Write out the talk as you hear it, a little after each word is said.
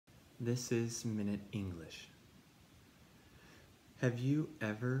This is Minute English. Have you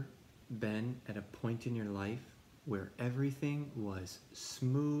ever been at a point in your life where everything was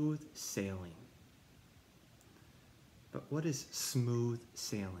smooth sailing? But what is smooth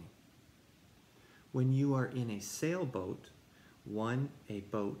sailing? When you are in a sailboat, a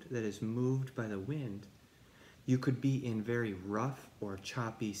boat that is moved by the wind, you could be in very rough or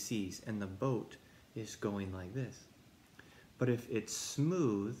choppy seas and the boat is going like this. But if it's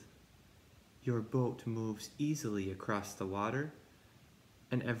smooth, your boat moves easily across the water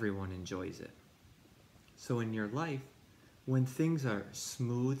and everyone enjoys it. So in your life, when things are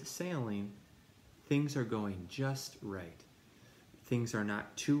smooth sailing, things are going just right. Things are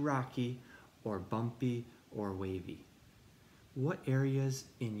not too rocky or bumpy or wavy. What areas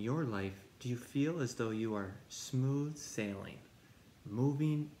in your life do you feel as though you are smooth sailing,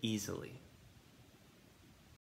 moving easily?